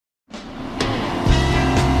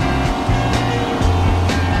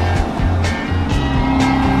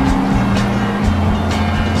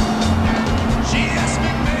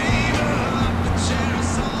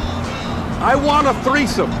want a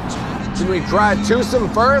threesome. Should we try a twosome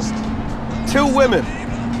first? 2 women.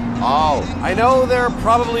 Oh. I know they're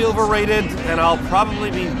probably overrated, and I'll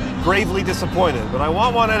probably be gravely disappointed, but I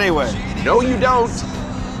want one anyway. No, you don't.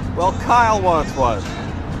 Well, Kyle wants one.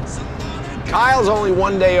 Kyle's only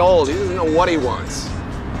 1 day old. He doesn't know what he wants.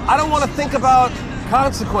 I don't want to think about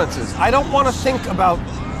consequences. I don't want to think about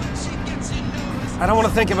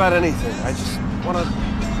anything. I just want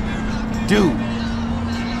to do.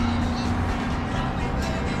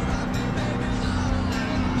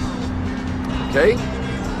 Okay?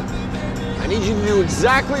 I need you to do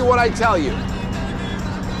exactly what I tell you.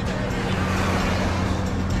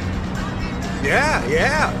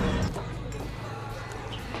 Yeah.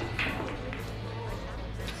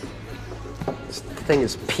 This thing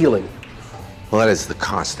is peeling. Well, that is the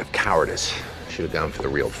cost of cowardice. Should have gone for the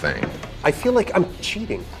real thing. I feel like I'm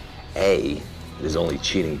cheating. A, it is only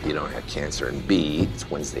cheating if you don't have cancer, and B, it's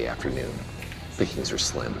Wednesday afternoon. Pickings are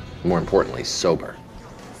slim. More importantly, sober.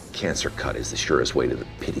 Cancer cut is the surest way to the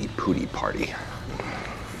pity-pooty party.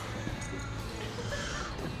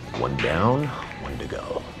 1 down, 1 to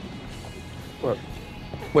go. What?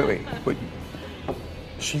 Wait.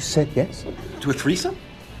 She said yes? To a threesome?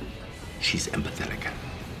 She's empathetic.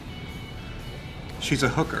 She's a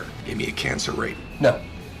hooker. Give me a cancer rate. No.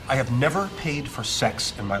 I have never paid for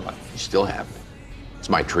sex in my life. You still haven't. It's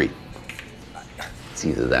my treat. It's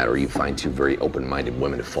either that or you find 2 very open-minded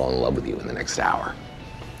women to fall in love with you in the next hour.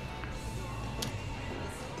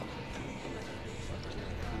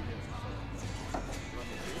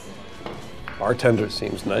 Bartender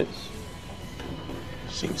seems nice.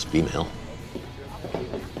 Seems female.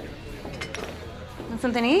 Want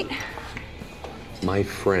something to eat? My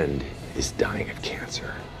friend is dying of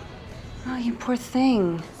cancer. Oh, you poor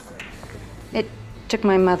thing. It took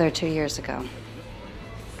my mother 2 years ago.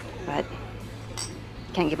 But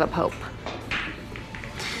can't give up hope.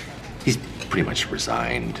 He's pretty much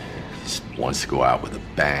resigned. Just wants to go out with a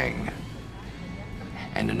bang.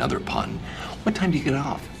 And another pun. What time do you get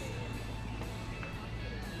off?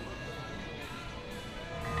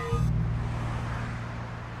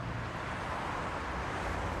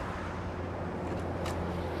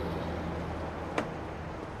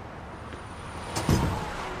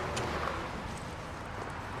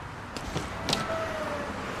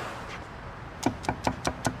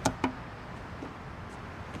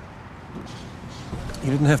 You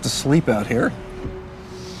didn't have to sleep out here.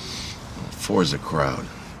 4's a crowd.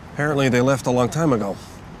 Apparently they left a long time ago.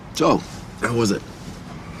 So, how was it?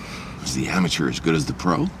 Was the amateur as good as the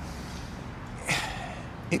pro?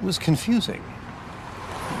 It was confusing.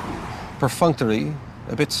 Perfunctory,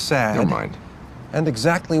 a bit sad. Never mind. And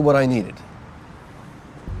exactly what I needed.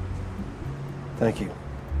 Thank you.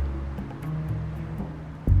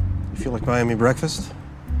 You feel like buying me breakfast?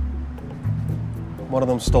 One of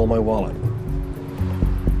them stole my wallet.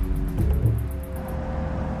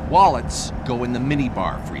 Wallets go in the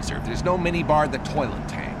minibar freezer. There's no minibar in the toilet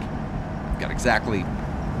tank. Got exactly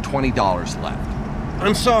 $20 left.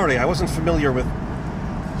 I'm sorry, I wasn't familiar with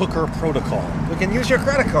hooker protocol. We can use your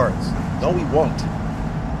credit cards. No, we won't.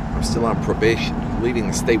 I'm still on probation. Leaving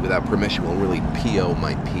the state without permission will really PO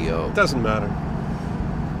my PO. Doesn't matter.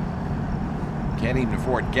 Can't even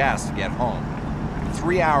afford gas to get home.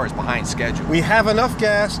 3 hours behind schedule. We have enough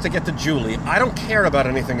gas to get to Julie. I don't care about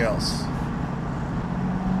anything else.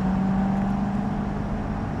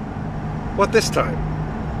 What this time?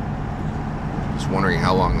 Just wondering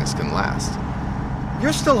how long this can last.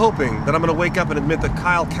 You're still hoping that I'm gonna wake up and admit that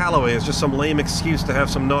Kyle Calloway is just some lame excuse to have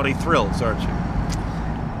some naughty thrills, aren't you?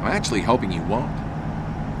 I'm actually hoping you won't.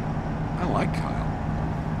 I like Kyle.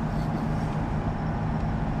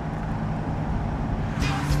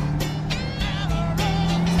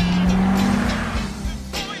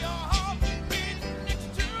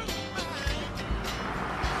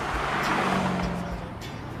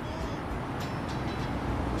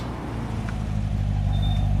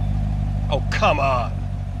 Oh, come on.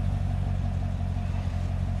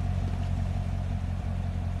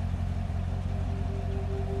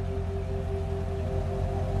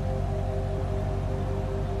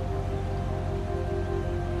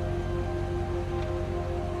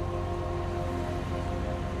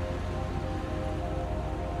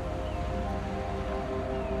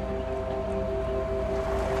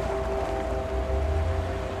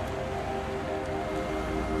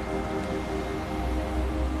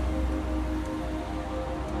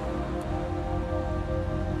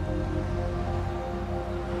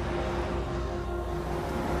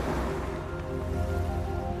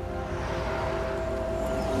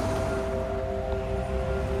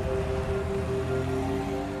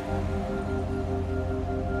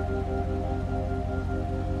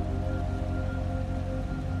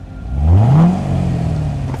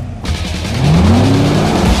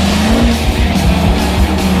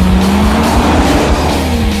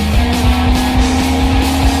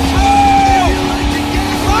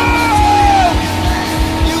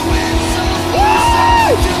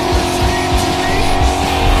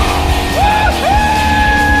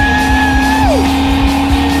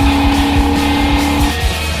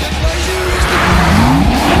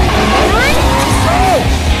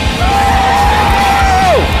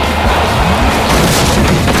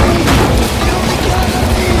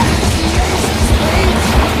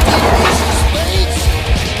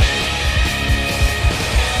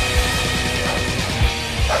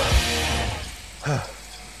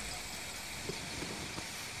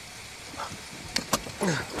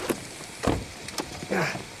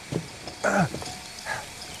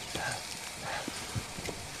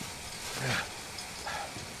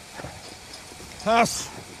 House.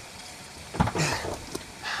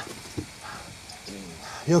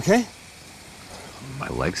 You okay? My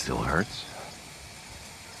leg still hurts.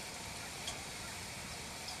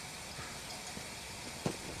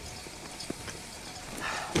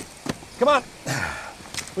 Come on.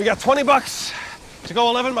 We got $20 to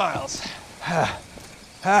go 11 miles.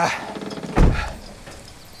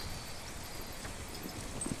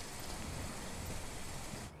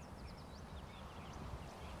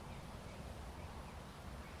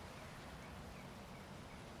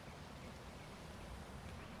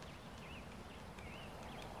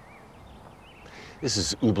 This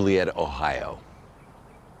is Oubliette, Ohio.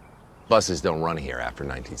 Buses don't run here after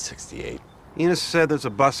 1968. Ina said there's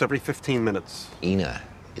a bus every 15 minutes. Ina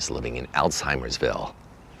is living in Alzheimersville.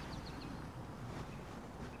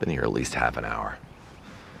 Been here at least half an hour.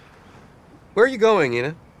 Where are you going,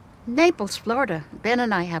 Ina? Naples, Florida. Ben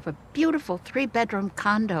and I have a beautiful 3-bedroom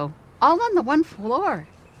condo, all on the 1 floor.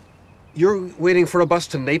 You're waiting for a bus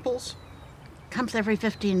to Naples? Comes every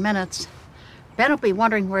 15 minutes. Ben will be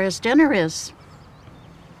wondering where his dinner is.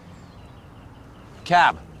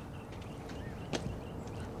 Cab.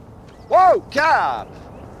 Whoa, cab!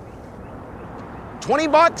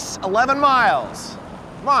 $20, 11 miles.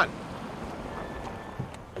 Come on.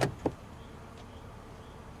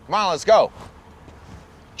 Come on, let's go.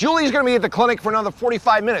 Julie's gonna be at the clinic for another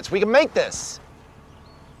 45 minutes. We can make this.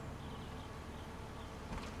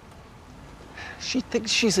 She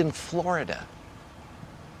thinks she's in Florida.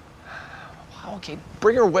 Okay,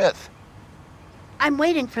 bring her with. I'm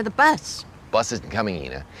waiting for the bus. Bus isn't coming,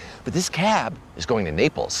 Ina, but this cab is going to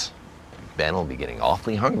Naples. Ben will be getting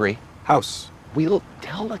awfully hungry. House. We'll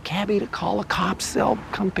tell the cabbie to call the cops. They'll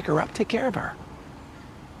come pick her up, take care of her.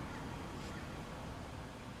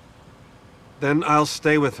 Then I'll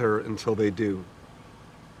stay with her until they do.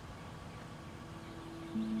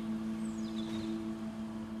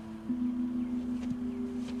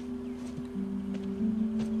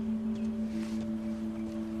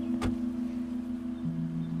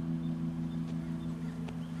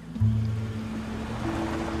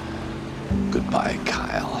 Goodbye,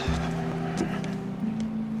 Kyle.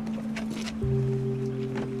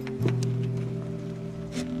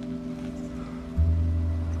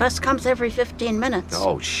 Bus comes every 15 minutes.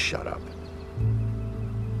 Oh, shut up.